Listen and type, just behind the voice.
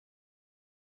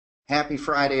Happy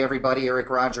Friday, everybody. Eric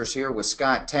Rogers here with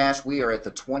Scott Tash. We are at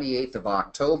the 28th of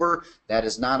October. That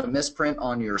is not a misprint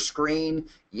on your screen.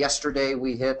 Yesterday,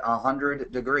 we hit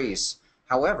 100 degrees.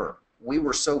 However, we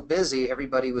were so busy,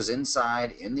 everybody was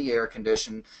inside in the air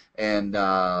condition. And,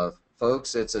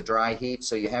 folks, it's a dry heat,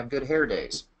 so you have good hair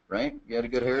days, right? You had a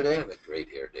good hair I day? have a great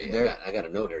hair day. I got a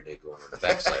no hair day going on the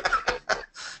backside of my head.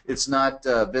 It's not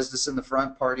business in the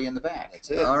front, party in the back.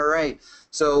 That's it. All right.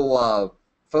 So,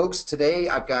 folks, today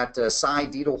I've got Cy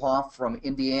Diedelhoff from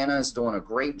Indiana is doing a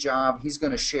great job. He's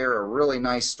going to share a really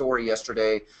nice story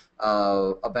yesterday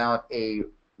about a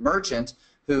merchant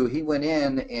who he went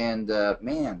in and,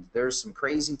 man, there's some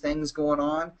crazy things going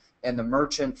on. And the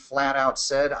merchant flat out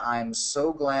said, "I'm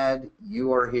so glad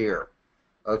you are here."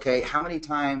 Okay, how many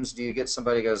times do you get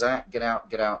somebody who goes, get out,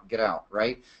 get out, get out,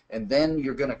 right? And then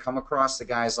you're going to come across the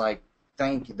guys like,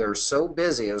 thank you. They're so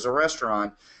busy. It was a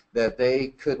restaurant that they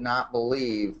could not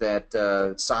believe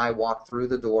that Cy walked through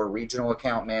the door, regional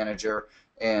account manager,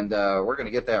 and we're going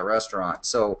to get that restaurant.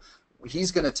 So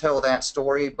he's going to tell that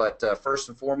story, but first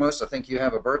and foremost, I think you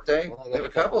have a birthday. Well, I got a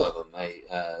couple of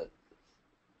them.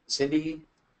 Cindy,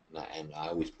 and I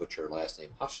always butcher her last name,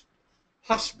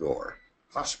 Hosbjor.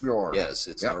 Hosbjor. Yes,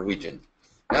 it's Yep. Norwegian.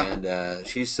 Yep. And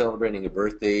she's celebrating a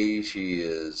birthday. She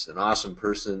is an awesome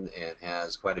person and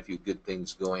has quite a few good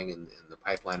things going in the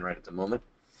pipeline right at the moment.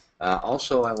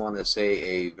 Also, I want to say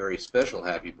a very special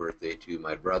happy birthday to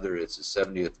my brother. It's his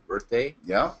 70th birthday.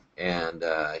 Yeah. And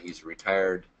he's a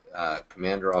retired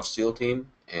commander off SEAL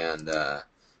team and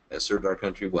has served our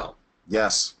country well.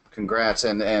 Yes. Congrats.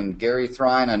 And Gary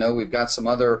Thrine, I know we've got some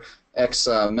other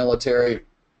ex-military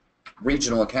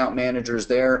regional account managers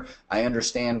there. I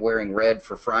understand wearing red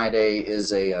for Friday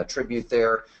is a tribute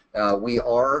there. We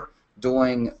are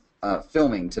doing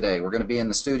filming today. We're going to be in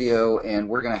the studio and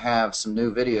we're going to have some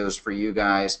new videos for you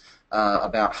guys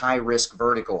about high-risk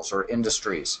verticals or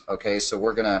industries. Okay, so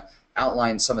we're going to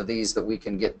outline some of these that we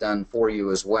can get done for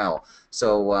you as well.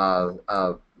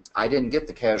 So I didn't get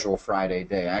the casual Friday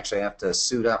day. I actually have to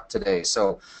suit up today,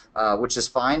 so which is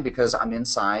fine because I'm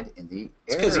inside in the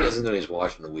air. Because he doesn't know he's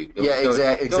washing the week.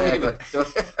 Exactly.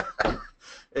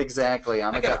 Exactly.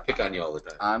 I gotta pick on you all the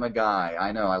time. I'm a guy.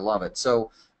 I know. I love it. So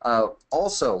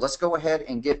also, let's go ahead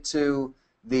and get to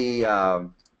the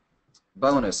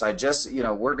bonus. I just,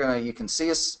 you can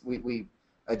see us. We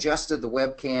adjusted the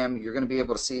webcam. You're going to be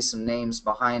able to see some names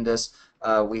behind us.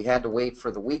 We had to wait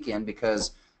for the weekend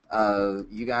because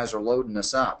you guys are loading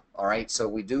us up. All right. So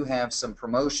we do have some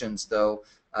promotions, though.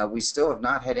 We still have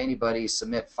not had anybody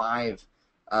submit 5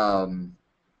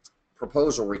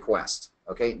 proposal requests.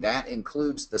 Okay, that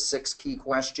includes the 6 key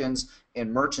questions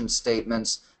and merchant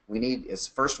statements. We need, it's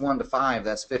first 1 to 5,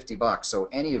 that's $50. So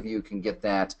any of you can get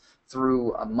that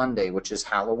through a Monday, which is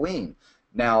Halloween.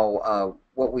 Now,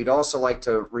 what we'd also like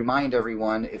to remind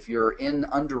everyone, if you're in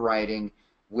underwriting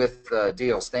with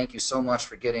deals, thank you so much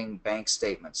for getting bank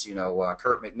statements.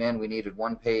 Kurt McMinn, we needed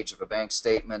 1 page of a bank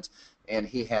statement, and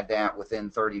he had that within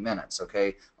 30 minutes.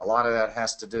 Okay, a lot of that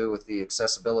has to do with the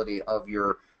accessibility of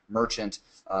your merchant,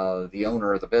 the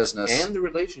owner of the business, and the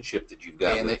relationship that you've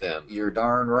got with them. You're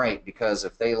darn right, because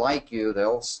if they like you,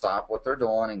 they'll stop what they're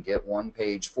doing and get 1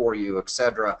 page for you,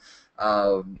 etc.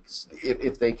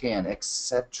 If they can,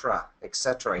 etc.,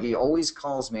 etc. He always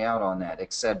calls me out on that.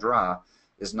 Etc.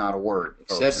 is not a word.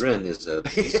 Excedrin is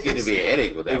he's going to be a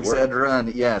headache with that word.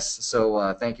 Excedrin, yes.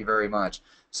 So thank you very much.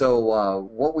 So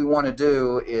what we want to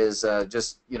do is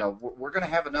just, we're going to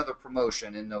have another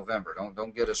promotion in November.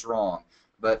 Don't get us wrong,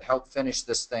 but help finish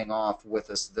this thing off with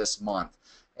us this month.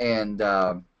 And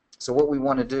so what we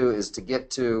want to do is to get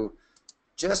to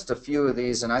just a few of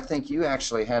these, and I think you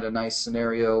actually had a nice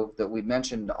scenario that we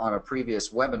mentioned on a previous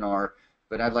webinar,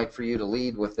 but I'd like for you to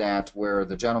lead with that, where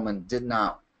the gentleman did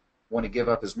not want to give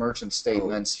up his merchant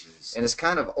statements, and it's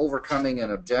kind of overcoming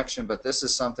an objection, but this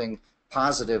is something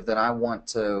positive that I want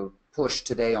to push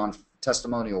today on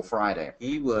Testimonial Friday.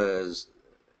 He was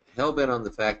hell-bent on the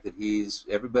fact that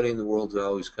everybody in the world has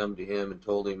always come to him and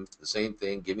told him the same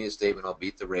thing: give me a statement, I'll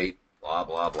beat the rate, blah,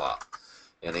 blah, blah.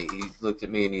 And he looked at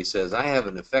me and he says, I have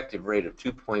an effective rate of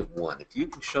 2.1. If you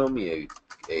can show me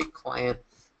a client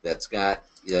that's got,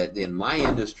 in my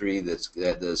industry, that's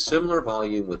got the similar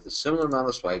volume with a similar amount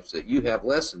of swipes, that you have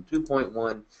less than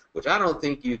 2.1, which I don't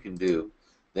think you can do,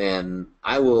 then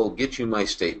I will get you my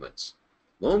statements.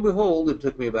 Lo and behold, it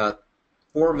took me about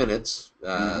 4 minutes,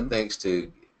 thanks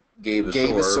to Gabe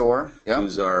Asor, yep,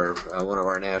 who's one of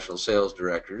our national sales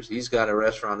directors. He's got a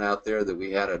restaurant out there that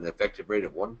we had an effective rate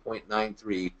of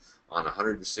 1.93 on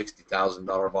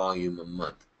 $160,000 volume a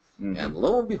month. And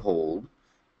lo and behold,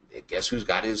 guess who's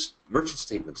got his merchant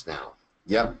statements now?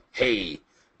 Yep. Hey,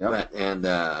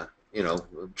 Yep. You know,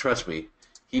 trust me,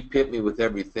 he pit me with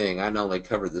everything. I not only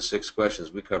covered the 6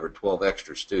 questions, we covered 12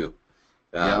 extras too,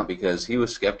 Yep. because he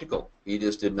was skeptical. He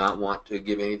just did not want to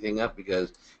give anything up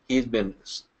because he'd been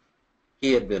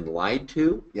he had been lied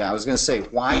to. Yeah, I was going to say,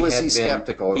 why He was he had been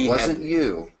skeptical? It he wasn't had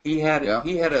you. he had Yeah.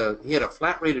 he had a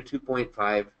flat rate of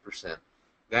 2.5%.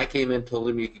 Guy came in, told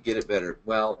him you could get it better.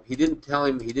 Well, he didn't tell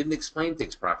him, he didn't explain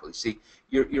things properly. See,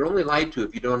 you're only lied to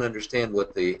if you don't understand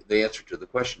what the answer to the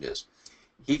question is.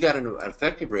 He got an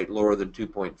effective rate lower than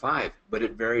 2.5, but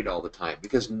it varied all the time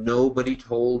because nobody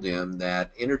told him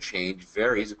that interchange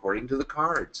varies according to the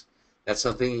cards. That's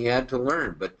something he had to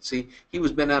learn. But see, he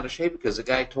was bent out of shape because the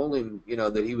guy told him, you know,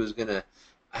 that he was going to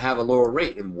have a lower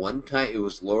rate. And one time it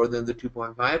was lower than the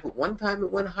 2.5, but one time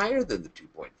it went higher than the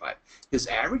 2.5. His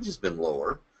average has been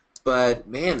lower, but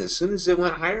man, as soon as it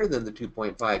went higher than the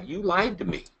 2.5, you lied to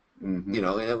me, Mm-hmm. you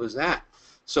know, and it was that.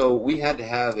 So we had to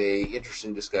have a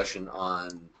interesting discussion on,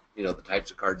 you know, the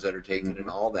types of cards that are taken Mm-hmm. and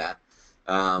all that,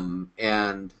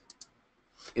 and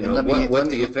you And know let what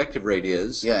the me effective rate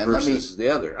is yeah, and let me versus the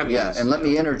other. I mean, yeah, it's, and you let know,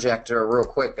 me interject real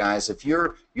quick, guys. If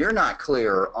you're not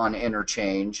clear on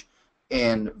interchange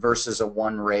in versus a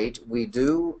one rate, we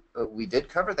did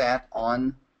cover that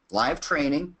on live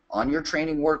training on your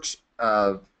training works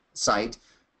site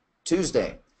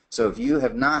Tuesday. So if you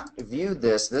have not viewed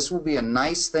this, this will be a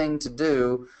nice thing to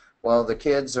do while the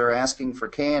kids are asking for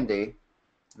candy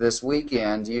this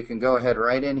weekend. You can go ahead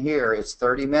right in here. It's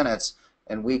 30 minutes,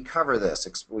 and we cover this.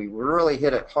 We really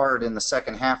hit it hard in the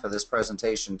second half of this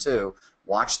presentation, too.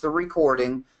 Watch the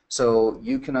recording so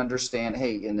you can understand,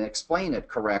 hey, and explain it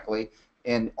correctly.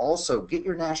 And also get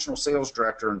your national sales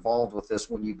director involved with this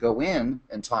when you go in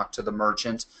and talk to the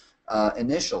merchant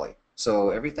initially.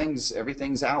 So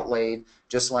everything's outlaid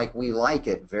just like we like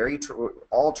it.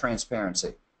 All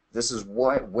transparency. This is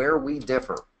where we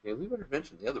differ. yeah, we would have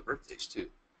mentioned the other birthdays too.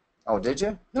 Oh, did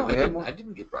you? No, Did we I have didn't. more? I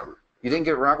didn't get Robert. You didn't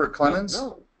get Robert Clemens?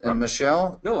 No. And Robert.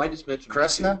 Michelle? No, I just mentioned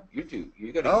Kresna? You two.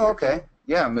 You got a Oh, year. okay.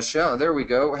 Yeah, Michelle. There we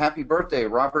go. Happy birthday,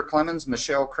 Robert Clemens,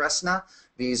 Michelle Kresna.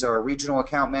 These are regional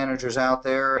account managers out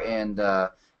there, and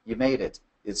you made it.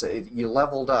 You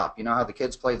leveled up. You know how the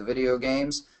kids play the video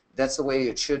games? That's the way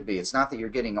it should be. It's not that you're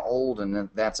getting old and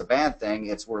that's a bad thing.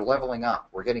 It's we're leveling up.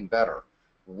 We're getting better,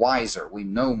 wiser. We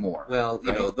know more. Well, you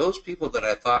right? know, those people that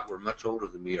I thought were much older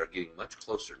than me are getting much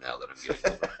closer now that I'm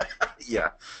getting older.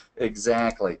 Yeah,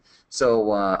 exactly.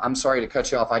 So I'm sorry to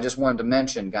cut you off. I just wanted to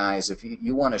mention, guys, if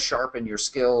you want to sharpen your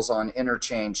skills on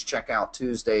interchange, check out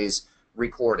Tuesday's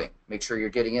recording. Make sure you're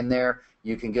getting in there.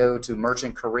 You can go to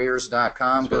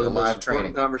merchantcareers.com, It's one go of to the most live important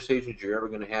training. conversations you're ever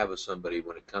going to have with somebody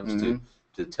when it comes Mm-hmm.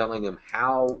 to telling them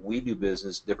how we do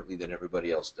business differently than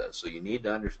everybody else does. So you need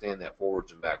to understand that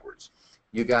forwards and backwards.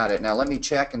 You got it. Now let me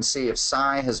check and see if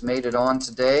Cy has made it on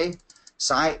today.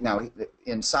 Cy, now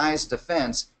in Cy's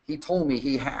defense, he told me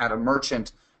he had a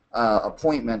merchant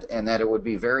appointment and that it would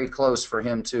be very close for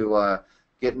him to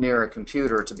get near a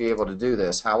computer to be able to do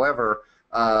this. However,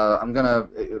 I'm going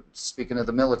to, speaking of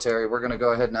the military, we're going to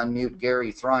go ahead and unmute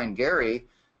Gary Thrine. Gary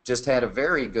just had a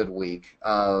very good week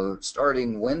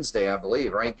starting Wednesday, I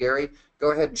believe, right, Gary?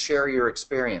 Go ahead and share your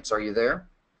experience. Are you there?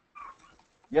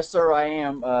 Yes, sir, I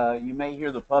am. You may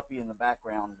hear the puppy in the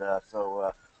background,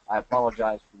 so I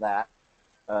apologize for that.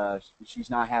 She's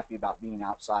not happy about being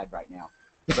outside right now.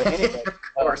 But anyway, Of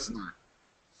course not.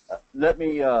 let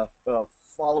me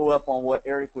follow up on what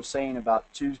Eric was saying about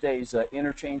Tuesday's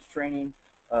interchange training.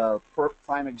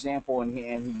 Prime example, and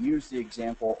he used the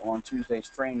example on Tuesday's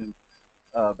training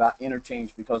about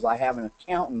interchange because I have an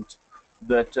accountant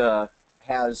that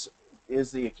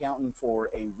is the accountant for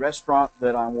a restaurant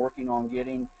that I'm working on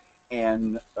getting,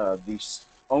 and the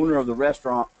owner of the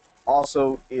restaurant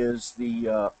also is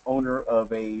the owner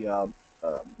of a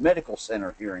medical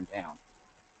center here in town.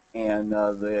 And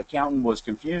the accountant was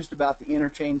confused about the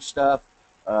interchange stuff.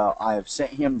 I have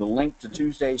sent him the link to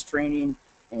Tuesday's training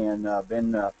and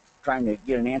been trying to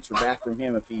get an answer back from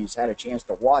him if he's had a chance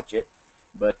to watch it.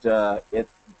 But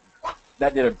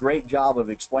that did a great job of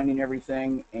explaining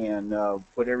everything and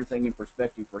put everything in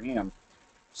perspective for him.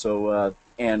 So,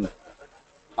 and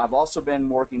I've also been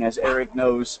working, as Eric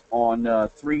knows, on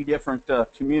 3 different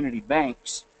community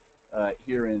banks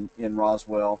here in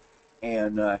Roswell.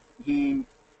 And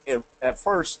at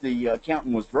first, the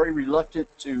accountant was very reluctant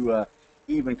to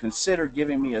even consider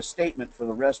giving me a statement for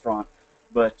the restaurant.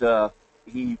 But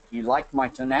he liked my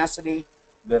tenacity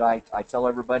that I tell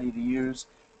everybody to use.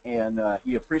 And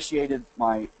he appreciated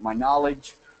my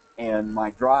knowledge and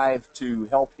my drive to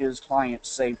help his clients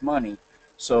save money.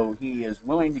 So he is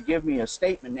willing to give me a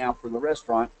statement now for the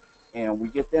restaurant, and we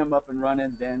get them up and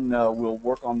running, then we'll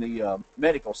work on the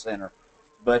medical center.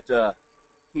 But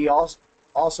he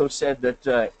also said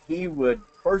that he would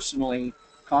personally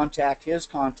contact his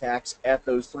contacts at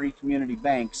those 3 community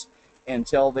banks and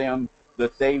tell them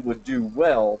that they would do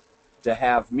well to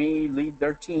have me lead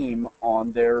their team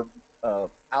on their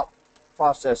out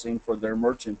processing for their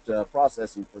merchant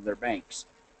processing for their banks.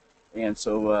 And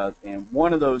so, and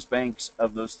one of those banks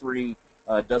of those 3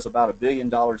 does about $1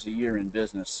 billion a year in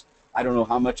business. I don't know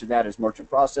how much of that is merchant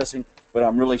processing, but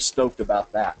I'm really stoked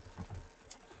about that.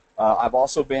 I've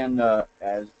also been,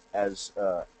 as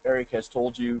Eric has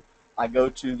told you, I go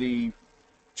to the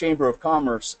Chamber of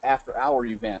Commerce after-hour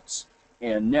events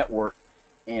and network.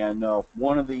 And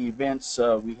one of the events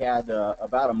we had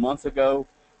about a month ago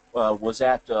was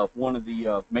at one of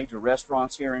the major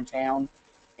restaurants here in town,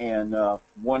 and a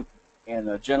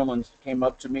gentleman came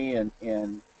up to me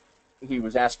and he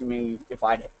was asking me if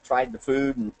I'd tried the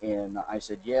food, and I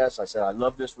said yes. I said I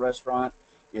love this restaurant.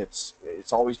 It's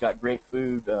always got great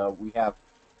food. We have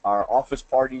our office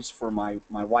parties for my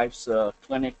wife's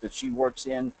clinic that she works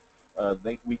in.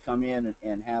 We come in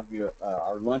and have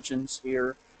our luncheons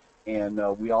here,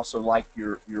 and we also like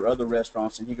your other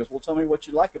restaurants. And he goes, well, tell me what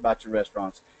you like about your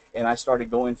restaurants. And I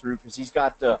started going through, because he's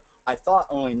got I thought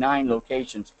only 9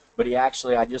 locations, but he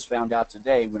actually, I just found out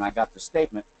today when I got the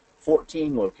statement,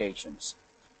 14 locations,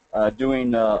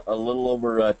 doing a little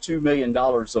over $2 million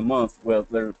a month. Well,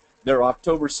 their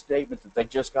October statement that they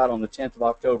just got on the 10th of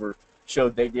October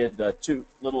showed they did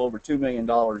little over $2 million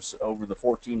over the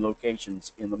 14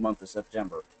 locations in the month of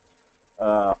September.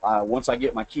 Once I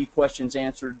get my key questions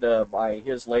answered by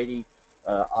his lady,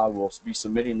 I will be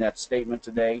submitting that statement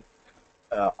today.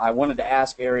 I wanted to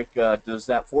ask Eric, does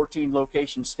that 14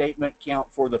 location statement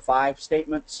count for the 5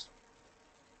 statements?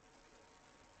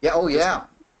 Yeah. Oh, yeah.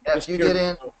 Yeah, if you get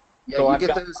in, yeah, So you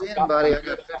get those in, buddy. I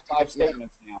got 5 50. Yeah,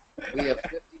 statements now. we have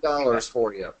 $50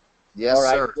 for you. Yes, All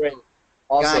right, sir. great.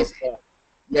 Also, Guys,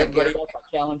 yeah, everybody else, I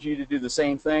challenge you to do the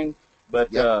same thing.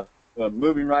 But Yep.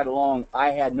 moving right along,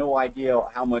 I had no idea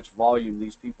how much volume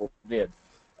these people did.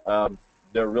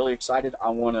 They're really excited. I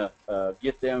want to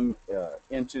get them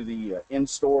into the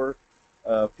in-store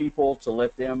people to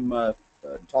let them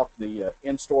talk the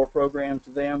in-store program to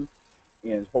them,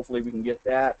 and hopefully we can get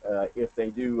that. If they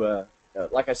do,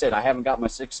 like I said, I haven't got my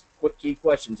 6 quick key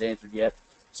questions answered yet,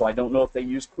 so I don't know if they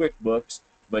use QuickBooks,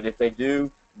 but if they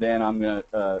do, then I'm going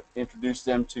to introduce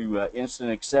them to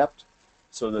Instant Accept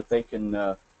so that they can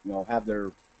have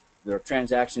their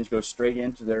transactions go straight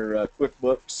into their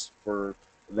QuickBooks for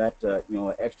that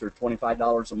extra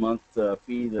 $25 a month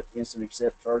fee that Instant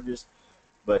Accept charges.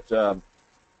 But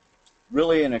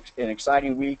really an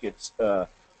exciting week. It's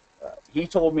he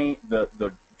told me,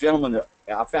 the gentleman that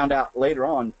I found out later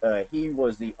on, he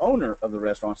was the owner of the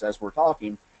restaurants as we're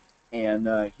talking,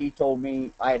 and he told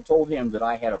me, I had told him that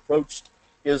I had approached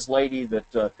his lady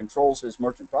that controls his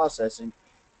merchant processing,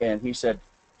 and he said,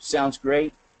 sounds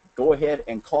great, go ahead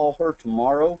and call her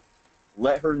tomorrow,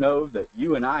 let her know that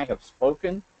you and I have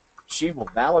spoken. She will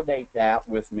validate that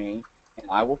with me, and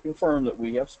I will confirm that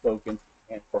we have spoken,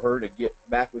 and for her to get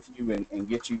back with you and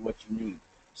get you what you need.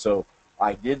 So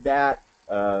I did that.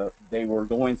 They were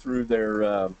going through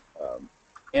their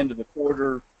end of the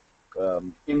quarter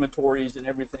inventories and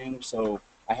everything, so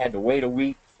I had to wait a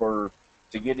week to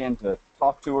get in to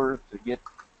talk to her, to get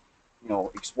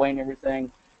explain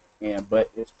everything. But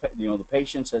it's the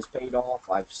patience has paid off.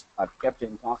 I've kept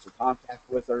in constant contact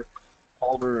with her.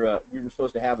 Called her. We were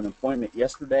supposed to have an appointment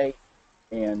yesterday,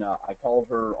 and I called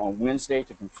her on Wednesday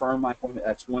to confirm my appointment.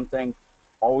 That's one thing.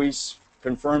 Always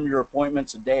confirm your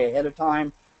appointments a day ahead of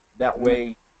time. That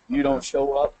way you don't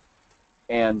show up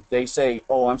and they say,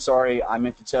 "Oh, I'm sorry. I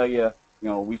meant to tell you.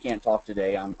 We can't talk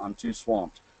today. I'm too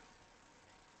swamped."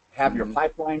 Have your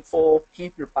pipeline full.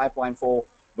 Keep your pipeline full,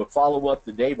 but follow up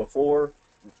the day before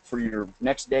for your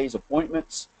next day's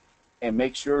appointments, and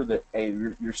make sure that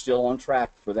you're still on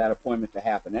track for that appointment to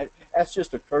happen. That's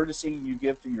just a courtesy you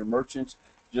give to your merchants,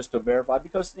 just to verify,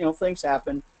 because things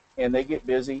happen and they get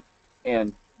busy,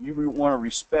 and you want to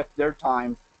respect their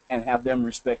time and have them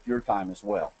respect your time as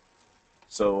well.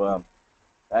 So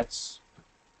that's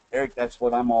Eric. That's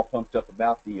what I'm all pumped up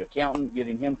about. The accountant,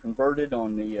 getting him converted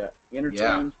on the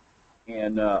interchange,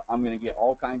 and I'm going to get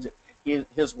all kinds of.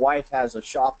 His wife has a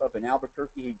shop up in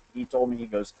Albuquerque. He told me, he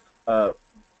goes,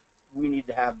 we need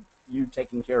to have you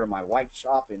taking care of my wife's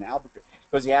shop in Albuquerque.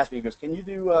 Because he asked me, he goes, can you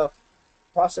do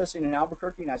processing in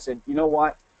Albuquerque? And I said, you know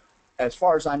what? As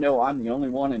far as I know, I'm the only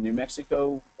one in New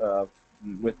Mexico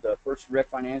with First Direct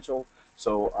Financial.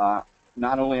 So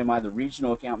not only am I the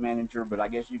regional account manager, but I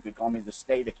guess you could call me the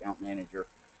state account manager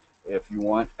if you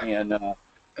want. And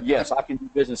yes, I can do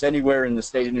business anywhere in the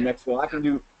state of New Mexico. I can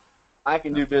do I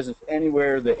can do business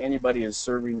anywhere that anybody is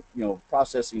serving,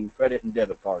 processing credit and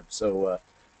debit cards. So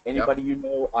Yep. anybody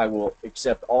I will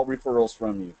accept all referrals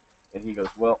from you. And he goes,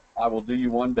 well, I will do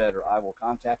you one better. I will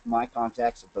contact my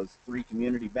contacts at those 3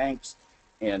 community banks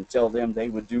and tell them they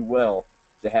would do well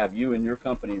to have you and your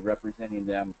company representing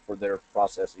them for their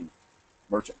processing,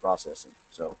 merchant processing.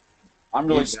 So I'm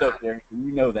really stoked there.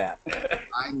 You know that.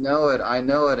 I know it. I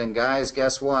know it. And guys,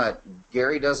 guess what?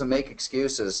 Gary doesn't make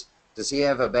excuses. Does he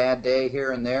have a bad day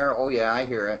here and there? Oh yeah, I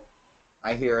hear it.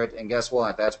 I hear it. And guess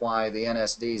what? That's why the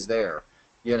NSD's there.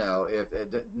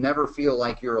 If never feel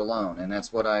like you're alone, and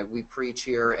that's what we preach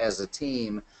here as a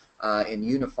team, and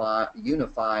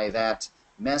unify that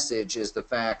message is the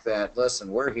fact that,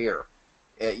 listen, we're here.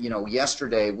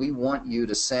 Yesterday we want you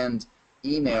to send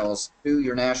emails to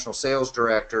your national sales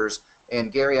directors.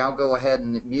 And Gary, I'll go ahead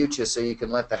and mute you so you can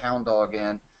let the hound dog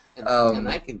in. And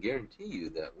I can guarantee you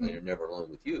that they're never alone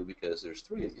with you, because there's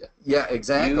 3 of you. Yeah,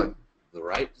 exactly. You, the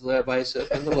right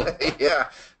bicep, and the left. Yeah,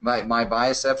 my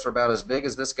biceps are about as big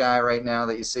as this guy right now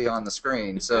that you see on the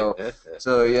screen. So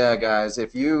yeah, guys,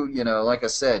 if like I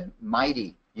said,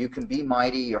 mighty. You can be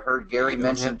mighty. You heard Gary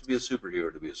mention. You don't have to be a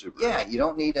superhero to be a superhero. Yeah, you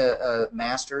don't need a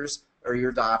master's or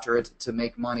your doctorate to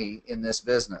make money in this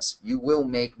business. You will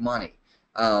make money.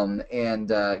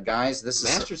 Guys, this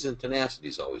Masters in tenacity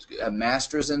is always good. A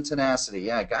master's in tenacity.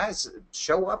 Yeah, guys,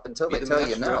 show up until they tell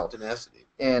you no. Tenacity.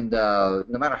 And no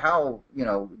matter how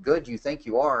good you think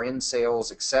you are in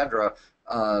sales, etc.,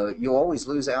 you always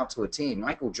lose out to a team.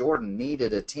 Michael Jordan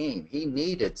needed a team. He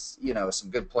needed some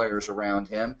good players around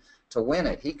him to win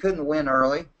it. He couldn't win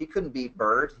early. He couldn't beat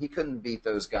Bird. He couldn't beat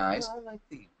those guys. I like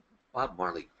the Bob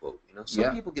Marley quote.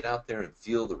 Some people get out there and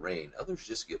feel the rain. Others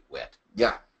just get wet.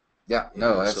 Yeah. Yeah,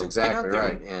 no, that's exactly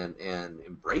right. And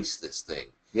embrace this thing.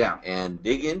 Yeah. And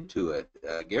dig into it.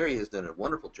 Gary has done a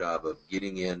wonderful job of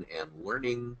getting in and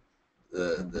learning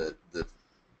the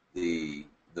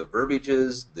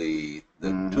verbiages, the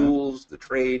tools, the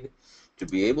trade, to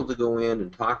be able to go in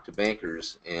and talk to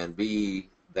bankers and be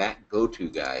that go-to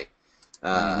guy.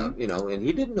 And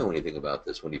he didn't know anything about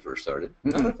this when he first started.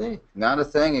 Not a thing. Not a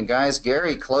thing. And guys,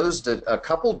 Gary closed a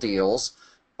couple deals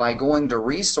by going to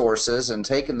resources and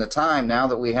taking the time, now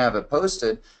that we have it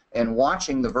posted, and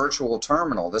watching the virtual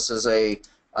terminal. This is a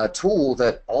tool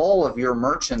that all of your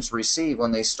merchants receive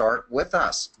when they start with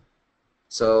us.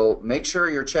 So make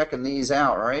sure you're checking these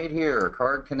out right here,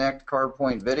 Card Connect, Card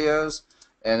Point videos,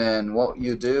 and then what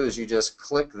you do is you just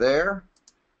click there.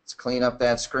 Let's clean up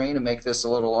that screen and make this a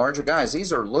little larger. Guys,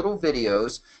 these are little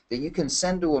videos that you can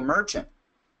send to a merchant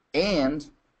and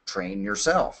train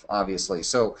yourself, obviously.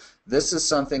 So this is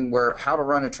something where how to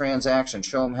run a transaction,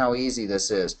 show them how easy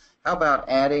this is. How about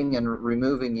adding and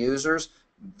removing users?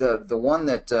 The one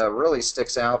that really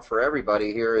sticks out for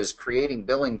everybody here is creating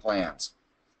billing plans.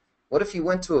 What if you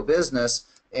went to a business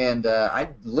and I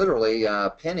literally,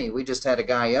 Penny, we just had a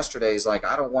guy yesterday, he's like,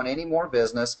 I don't want any more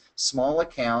business, small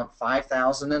account,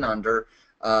 5,000 and under,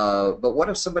 but what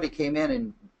if somebody came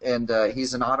in and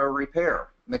he's an auto repair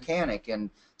mechanic, and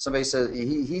somebody says,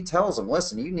 he tells them,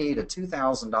 listen, you need a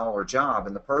 $2,000 job,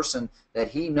 and the person that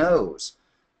he knows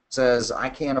says, I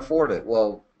can't afford it.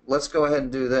 Well, let's go ahead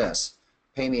and do this.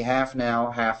 Pay me half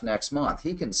now, half next month.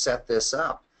 He can set this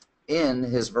up in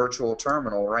his virtual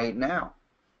terminal right now.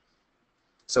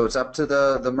 So it's up to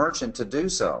the merchant to do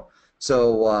so.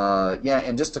 So yeah,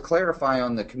 and just to clarify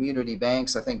on the community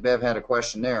banks, I think Bev had a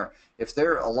question there. If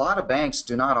a lot of banks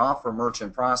do not offer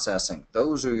merchant processing,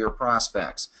 those are your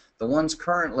prospects. The ones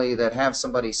currently that have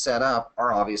somebody set up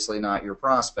are obviously not your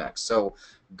prospects. So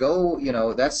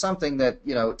go, that's something that,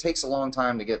 takes a long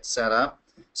time to get set up.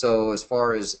 So as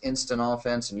far as instant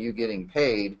offense and you getting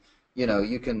paid,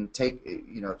 you can take,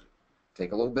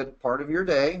 take a little bit part of your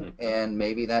day, and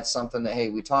maybe that's something that, hey,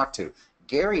 we talked to.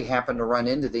 Gary happened to run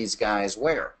into these guys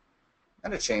where?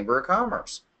 At a Chamber of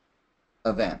Commerce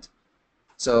event.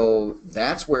 So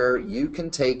that's where you can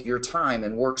take your time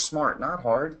and work smart, not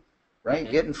hard, right?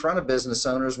 Get in front of business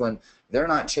owners when they're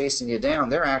not chasing you down.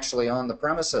 They're actually on the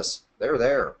premises. They're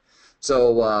there.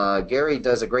 So Gary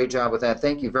does a great job with that.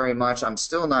 Thank you very much. I'm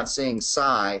still not seeing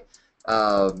Cy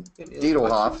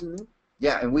Diedelhoff.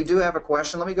 Yeah, and we do have a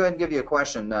question. Let me go ahead and give you a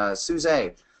question.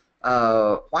 Suze,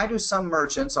 why do some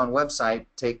merchants on website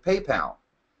take PayPal?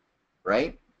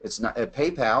 Right? It's not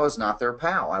PayPal is not their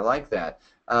pal. I like that.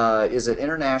 Is it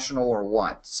international or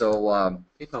what? So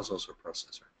PayPal's also a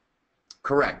processor.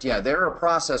 Correct. Yeah, they're a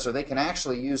processor. They can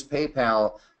actually use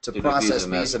PayPal to process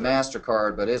Visa,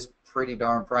 MasterCard, but it's pretty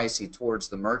darn pricey towards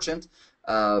the merchant.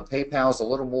 PayPal's a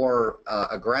little more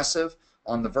aggressive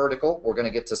on the vertical. We're going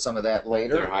to get to some of that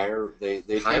later. They're higher. They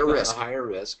higher risk. A higher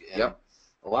risk. And yep.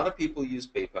 A lot of people use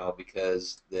PayPal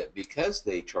because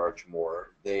they charge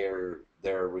more. Their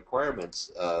requirements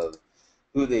of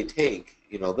who they take,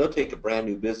 they'll take a brand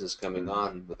new business coming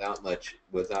on without much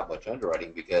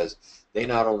underwriting, because they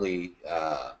not only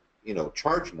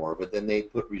charge more, but then they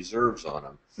put reserves on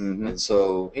them. Mm-hmm. And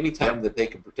so anytime Yep. that they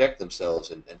can protect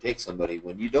themselves and take somebody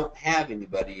when you don't have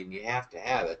anybody and you have to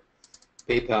have it,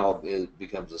 PayPal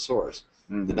becomes a source.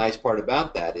 Mm-hmm. The nice part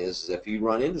about that is if you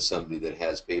run into somebody that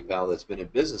has PayPal that's been in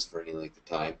business for any length of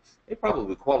time, they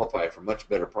probably qualify for much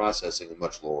better processing and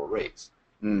much lower rates.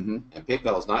 Mm-hmm. And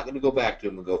PayPal is not going to go back to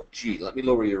them and go, gee, let me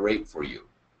lower your rate for you.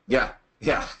 Yeah.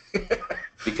 Yeah.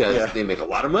 Because Yeah. they make a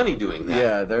lot of money doing that.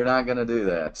 Yeah, they're not going to do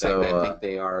that. In fact, So I think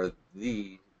they are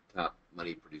the top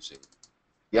money producing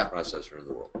processor in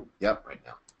the world. Yep. Right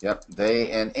now. Yep.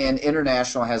 They and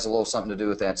international has a little something to do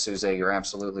with that, Suze. You're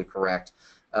absolutely correct.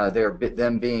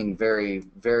 Them being very,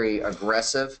 very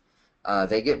aggressive.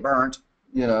 They get burnt.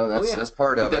 That's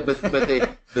part of it.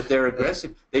 But they're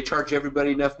aggressive. They charge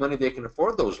everybody enough money they can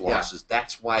afford those losses. Yeah.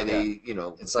 That's why they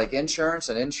It's like insurance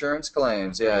and insurance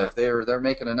claims. Yeah. If they're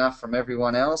making enough from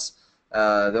everyone else,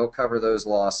 they'll cover those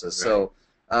losses. Right.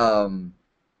 So.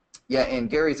 Yeah, and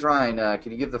Gary Thrine,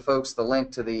 can you give the folks the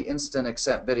link to the instant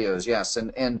accept videos? Yes,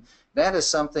 and that is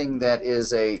something that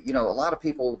is a lot of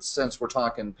people, since we're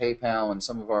talking PayPal and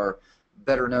some of our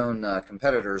better known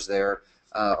competitors there,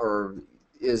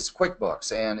 is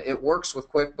QuickBooks, and it works with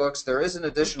QuickBooks. There is an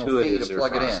additional fee to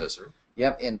plug it in.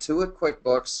 Yep, Intuit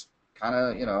QuickBooks, kind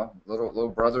of little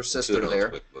brother sister there.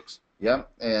 QuickBooks. Yep,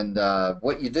 and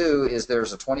what you do is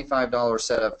there's a $25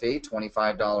 setup fee,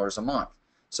 $25 a month.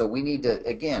 So we need to,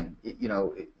 again,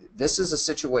 this is a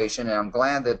situation, and I'm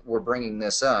glad that we're bringing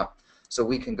this up so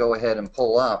we can go ahead and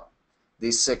pull up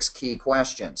these 6 key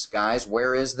questions. Guys,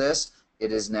 where is this?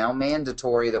 It is now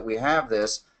mandatory that we have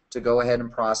this to go ahead and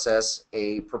process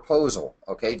a proposal.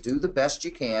 Okay, do the best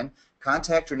you can.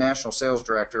 Contact your national sales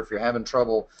director if you're having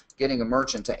trouble getting a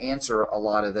merchant to answer a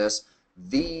lot of this.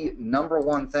 The number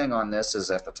one thing on this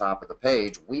is at the top of the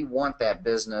page. We want that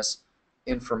business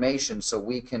information so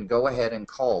we can go ahead and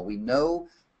call. We know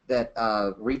that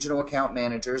regional account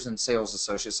managers and sales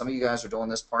associates, some of you guys are doing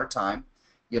this part-time,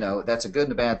 that's a good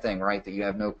and a bad thing, right, that you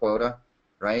have no quota,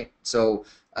 right? So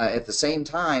at the same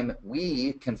time,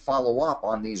 we can follow up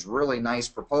on these really nice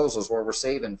proposals where we're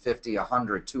saving $50,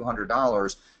 $100,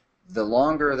 $200. The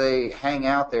longer they hang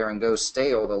out there and go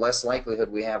stale, the less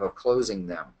likelihood we have of closing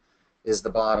them, is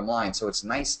the bottom line. So it's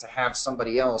nice to have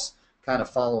somebody else kind of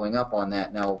following up on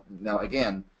that. Now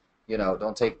again,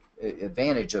 don't take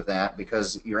advantage of that,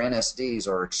 because your NSDs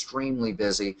are extremely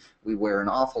busy. We wear an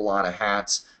awful lot of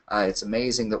hats. It's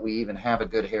amazing that we even have a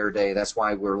good hair day. That's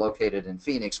why we're located in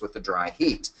Phoenix with the dry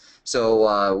heat.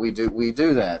 So we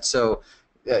do that. So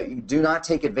do not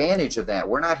take advantage of that.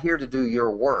 We're not here to do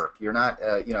your work. You're not,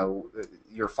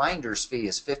 your finder's fee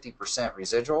is 50%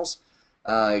 residuals.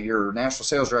 Your national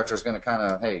sales director is going to kind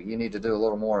of, hey, you need to do a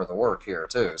little more of the work here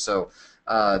too. So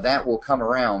that will come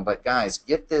around. But guys,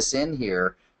 get this in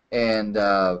here, and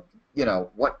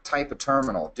what type of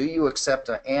terminal? Do you accept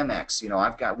an Amex?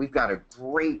 We've got a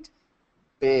great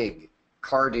big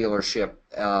car dealership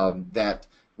that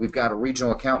we've got a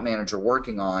regional account manager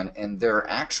working on, and their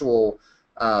actual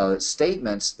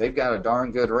statements, they've got a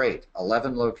darn good rate.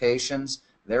 11 locations,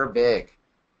 they're big.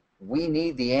 We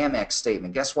need the Amex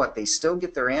statement. Guess what? They still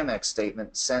get their Amex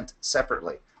statement sent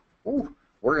separately. Ooh,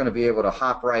 we're going to be able to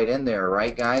hop right in there,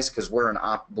 right, guys? Because we're an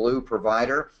OptBlue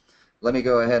provider. Let me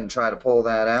go ahead and try to pull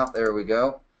that out. There we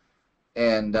go.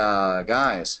 And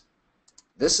guys,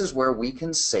 this is where we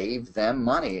can save them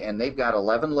money. And they've got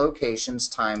 11 locations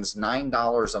times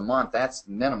 $9 a month. That's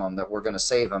the minimum that we're going to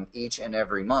save them each and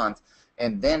every month.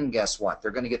 And then guess what?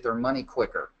 They're going to get their money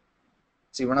quicker.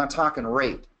 See, we're not talking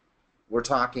rate. We're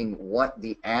talking what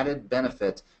the added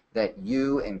benefit that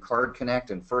you and Card Connect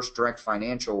and First Direct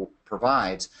Financial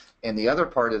provides. And the other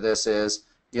part of this is,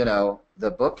 the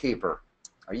bookkeeper.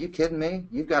 Are you kidding me?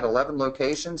 You've got 11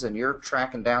 locations and you're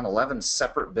tracking down 11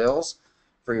 separate bills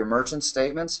for your merchant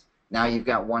statements. Now you've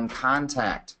got one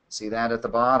contact. See that at the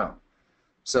bottom?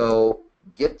 So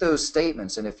get those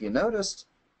statements. And if you noticed,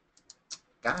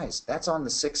 guys, that's on the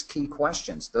 6 key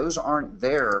questions. Those aren't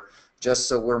there just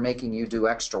so we're making you do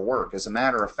extra work. As a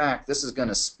matter of fact, this is going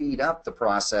to speed up the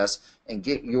process and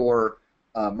get your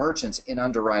merchants in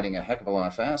underwriting a heck of a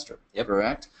lot faster. Yep.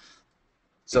 Correct?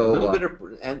 So a little bit of,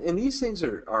 and these things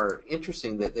are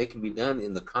interesting that they can be done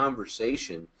in the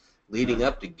conversation leading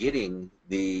up to getting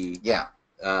the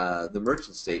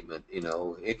merchant statement.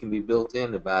 It can be built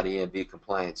in about EMV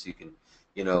compliance. You can,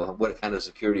 what kind of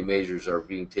security measures are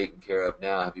being taken care of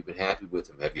now? Have you been happy with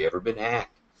them? Have you ever been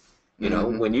hacked? You know,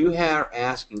 when you are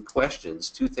asking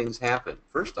questions, two things happen.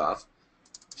 First off,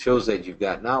 it shows that you've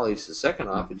got knowledge. The second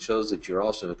off, it shows that you're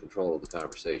also in control of the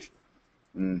conversation,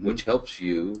 which helps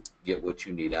you get what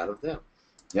you need out of them.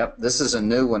 Yep, this is a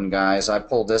new one, guys. I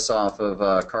pulled this off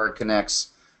of Card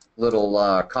Connect's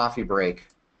little coffee break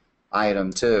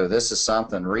item, too. This is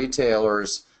something.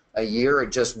 Retailers,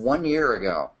 just 1 year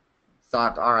ago,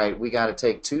 thought, all right, we got to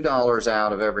take $2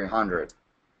 out of every 100.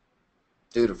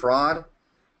 Due to fraud?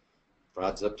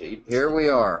 Fraud's up to 8%. Here we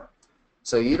are.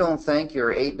 So you don't think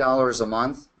your $8 a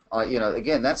month, you know,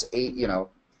 again, that's 8, you know,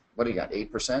 what do you got, 8%,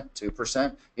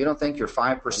 2%? You don't think your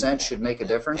 5% should make a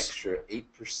difference? Extra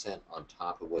 8% on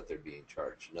top of what they're being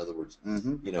charged. In other words,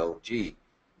 you know, gee,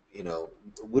 you know,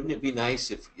 wouldn't it be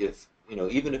nice if you know,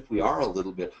 even if we are a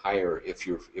little bit higher, if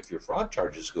your fraud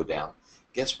charges go down,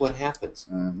 guess what happens?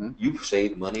 You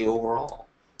save money overall.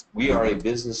 We are a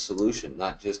business solution,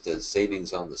 not just a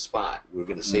savings on the spot. We're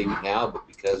going to save it now, but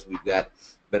because we've got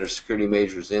better security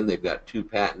measures in, they've got 2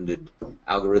 patented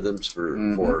algorithms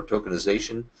for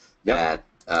tokenization that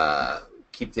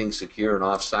keep things secure and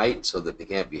off-site so that they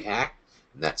can't be hacked,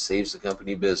 and that saves the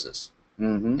company business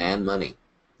and money.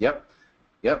 Yep.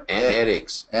 And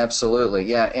headaches. Absolutely,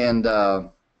 yeah. And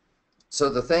so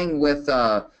the thing with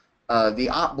the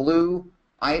OptBlue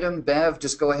item, Bev,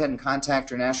 just go ahead and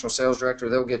contact your national sales director.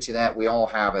 They'll get you that. We all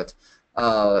have it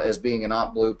as being an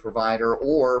OptBlue provider.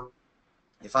 Or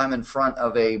if I'm in front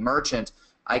of a merchant,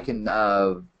 I can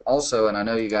also, and I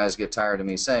know you guys get tired of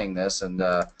me saying this, and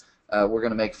we're going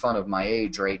to make fun of my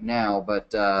age right now,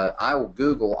 but I will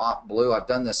Google OptBlue. I've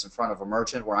done this in front of a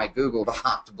merchant where I Googled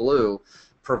OptBlue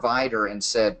provider and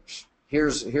said,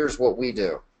 here's what we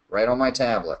do, right on my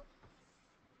tablet.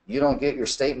 You don't get your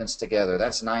statements together,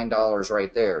 that's $9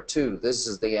 right there. 2, this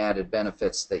is the added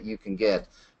benefits that you can get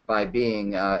by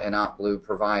being an OptBlue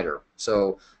provider.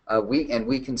 So we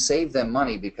can save them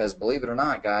money because, believe it or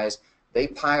not, guys, they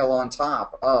pile on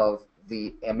top of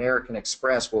the American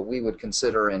Express what we would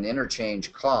consider an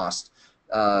interchange cost.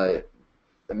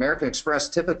 American Express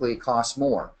typically costs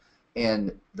more,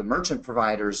 and the merchant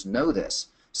providers know this.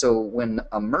 So when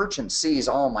a merchant sees,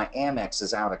 oh, my Amex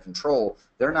is out of control,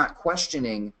 they're not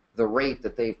questioning the rate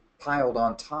that they've piled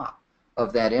on top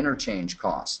of that interchange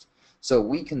cost. So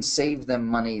we can save them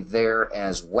money there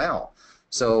as well.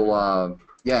 So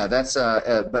yeah, that's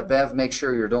but Bev, make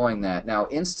sure you're doing that. Now,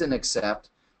 Instant Accept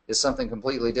is something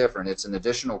completely different. It's an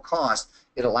additional cost.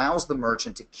 It allows the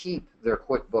merchant to keep their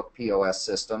QuickBook POS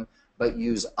system, but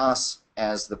use us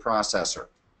as the processor.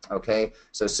 Okay,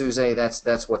 so Suze,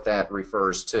 that's what that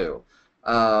refers to.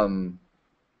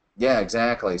 Yeah,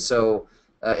 exactly. So,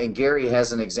 and Gary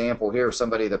has an example here of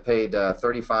somebody that paid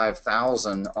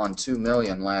 $35,000 on $2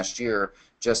 million last year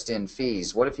just in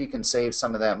fees. What if you can save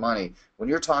some of that money? When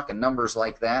you're talking numbers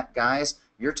like that, guys,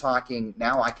 you're talking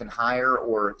now I can hire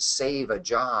or save a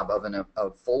job of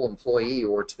a full employee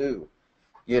or 2,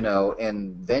 you know,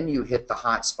 and then you hit the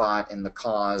hot spot in the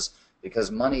cause,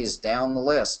 because money's down the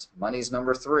list. Money's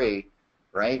number 3,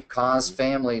 right? Cause,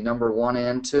 family, number 1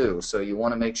 and 2. So you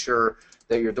want to make sure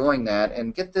that you're doing that,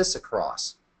 and get this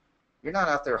across. You're not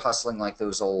out there hustling like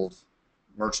those old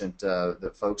merchant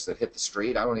the folks that hit the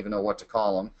street. I don't even know what to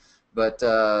call them. But,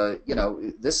 you know,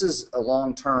 this is a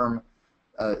long-term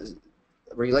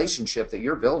relationship that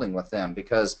you're building with them,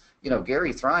 because, you know,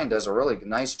 Gary Thrine does a really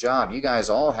nice job. You guys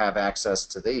all have access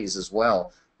to these as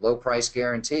well. Low price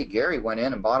guarantee. Gary went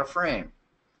in and bought a frame.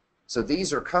 So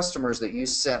these are customers that you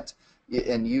set,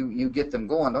 and you get them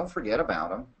going. Don't forget about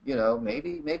them. You know,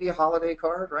 maybe a holiday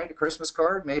card, right? A Christmas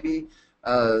card, maybe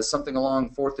something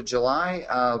along 4th of July.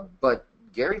 But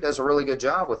Gary does a really good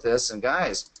job with this. And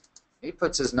guys, he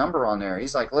puts his number on there.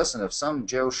 He's like, listen, if some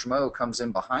Joe Schmo comes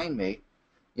in behind me,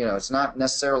 you know, it's not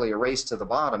necessarily a race to the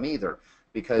bottom either,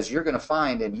 because you're going to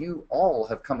find, and you all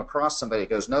have come across somebody that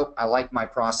goes, nope, I like my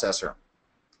processor.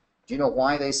 Do you know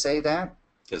why they say that?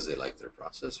 Because they like their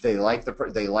process. They like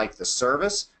the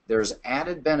service. There's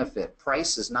added benefit.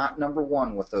 Price is not number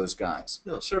 1 with those guys.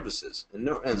 No, services.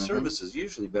 And service is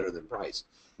usually better than price.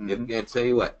 And tell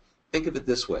you what, think of it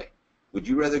this way. Would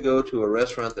you rather go to a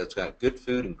restaurant that's got good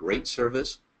food and great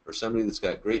service, or somebody that's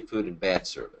got great food and bad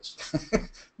service?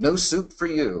 No soup for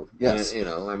you. Yes. And, you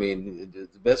know, I mean,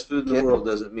 the best food in the world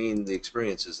doesn't mean the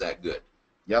experience is that good.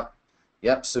 Yep.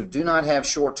 Yep. So do not have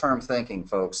short-term thinking,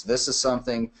 folks. This is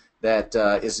something that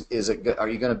are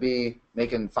you going to be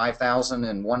making $5,000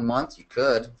 in 1 month? You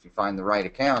could if you find the right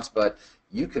accounts, but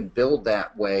you can build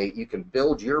that way. You can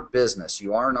build your business.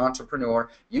 You are an entrepreneur.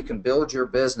 You can build your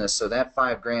business so that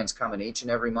 $5 grand's coming each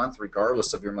and every month,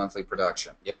 regardless of your monthly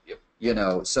production. Yep. You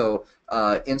know, so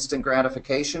instant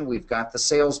gratification, we've got the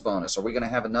sales bonus. Are we going to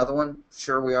have another one?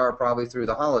 Sure we are, probably through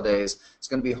the holidays. It's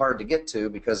going to be hard to get to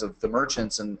because of the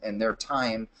merchants and their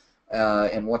time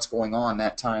and what's going on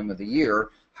that time of the year.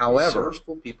 However,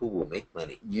 resourceful people will make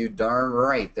money. you darn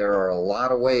right. There are a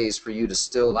lot of ways for you to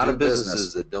still A lot do of businesses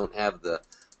business. that don't have the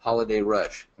holiday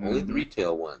rush. Only the Mhm.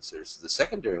 retail ones. There's the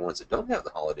secondary ones that don't have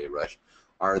the holiday rush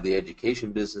are the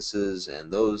education businesses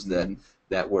and those Mhm.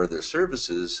 that where their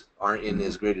services aren't in Mhm.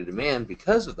 as great a demand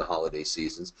because of the holiday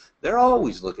seasons. They're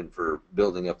always looking for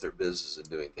building up their business and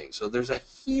doing things. So there's a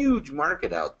huge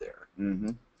market out there.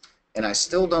 Mhm. And I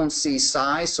still don't see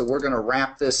Cy, so we're going to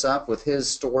wrap this up with his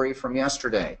story from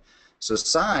yesterday. So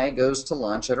Cy goes to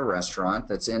lunch at a restaurant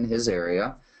that's in his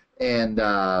area and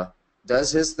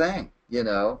does his thing. You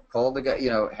know, called the guy. You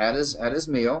know, had his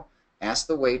meal. Asked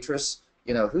the waitress.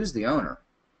 You know, who's the owner?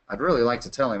 I'd really like to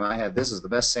tell him this is the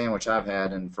best sandwich I've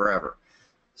had in forever.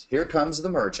 Here comes the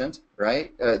merchant,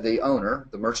 right? The owner,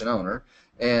 the merchant owner,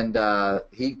 and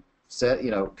he said,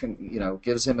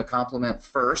 gives him a compliment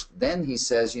first. Then he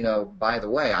says, by the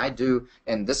way, I do,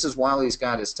 and this is while he's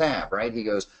got his tab, right? He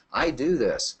goes, I do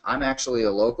this. I'm actually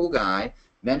a local guy.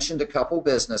 Mentioned a couple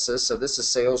businesses, so this is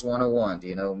sales 101. Do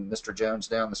you know Mr. Jones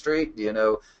down the street? Do you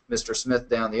know Mr. Smith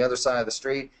down the other side of the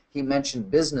street? He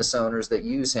mentioned business owners that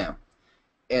use him,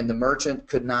 and the merchant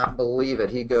could not believe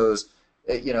it. He goes,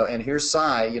 and here's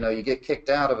Cy, you get kicked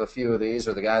out of a few of these,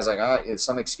 or the guy's like, it's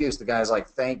some excuse. The guy's like,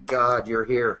 thank God you're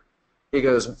here. He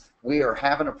goes, we are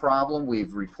having a problem.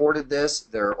 We've reported this.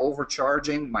 They're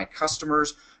overcharging. My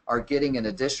customers are getting an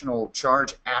additional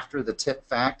charge after the tip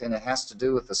fact, and it has to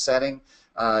do with the setting.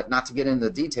 Not to get into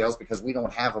the details because we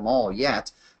don't have them all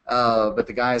yet, but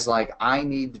the guy's like, I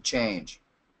need to change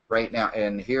right now,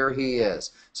 and here he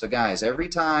is. So guys, every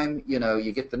time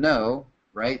you get the no,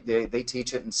 right? They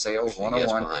teach it in Sales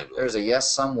 101. Yes, There's a yes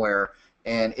somewhere,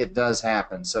 and it does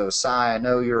happen. So Cy, I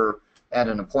know you're at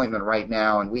an appointment right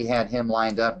now, and we had him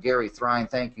lined up. Gary Thrine,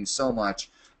 thank you so much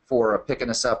for picking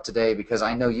us up today, because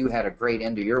I know you had a great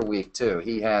end of your week too.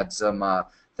 He had some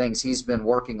things he's been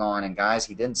working on, and guys,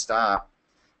 he didn't stop.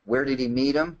 Where did he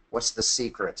meet him? What's the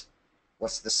secret?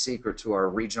 What's the secret to our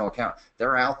regional account?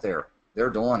 They're out there. They're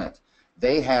doing it.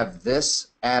 They have this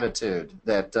attitude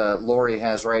that Lori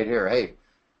has right here. Hey,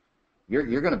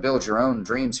 you're going to build your own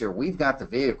dreams here. We've got the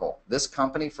vehicle. This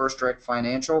company, First Direct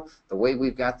Financial, the way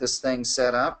we've got this thing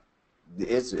set up,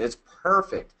 it's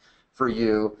perfect for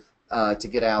you to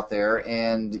get out there.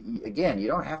 And again, you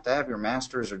don't have to have your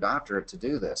master's or doctorate to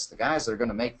do this. The guys that are going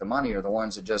to make the money are the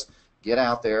ones that just get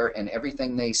out there, and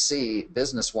everything they see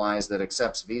business-wise that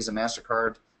accepts Visa,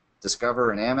 MasterCard, Discover,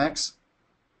 and Amex,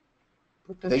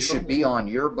 they should be on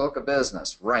your book of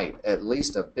business, right? At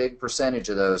least a big percentage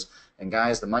of those. And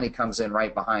guys, the money comes in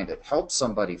right behind it. Help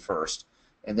somebody first,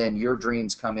 and then your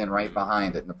dreams come in right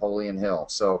behind it. Napoleon Hill.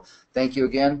 So thank you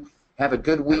again. Have a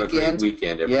good weekend. Have a great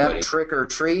weekend, everybody. Yeah, trick or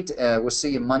treat. We'll see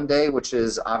you Monday, which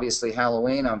is obviously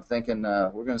Halloween. I'm thinking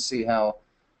we're going to see how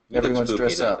everyone's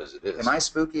dressed up. Am I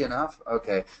spooky enough?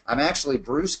 Okay. I'm actually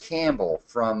Bruce Campbell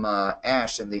from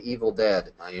Ash and the Evil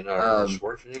Dead. You know Arnold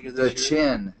Schwarzenegger this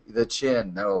year? The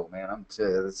chin. No, man,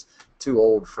 it's too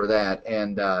old for that.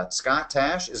 And Scott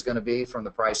Tash is going to be from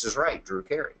The Price is Right, Drew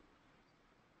Carey.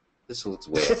 This looks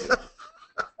way up here.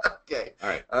 Okay. All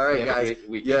right. All right, guys. Have a great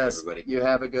weekend, yes, everybody. You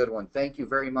have a good one. Thank you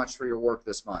very much for your work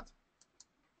this month.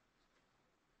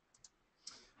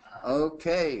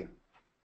 Okay.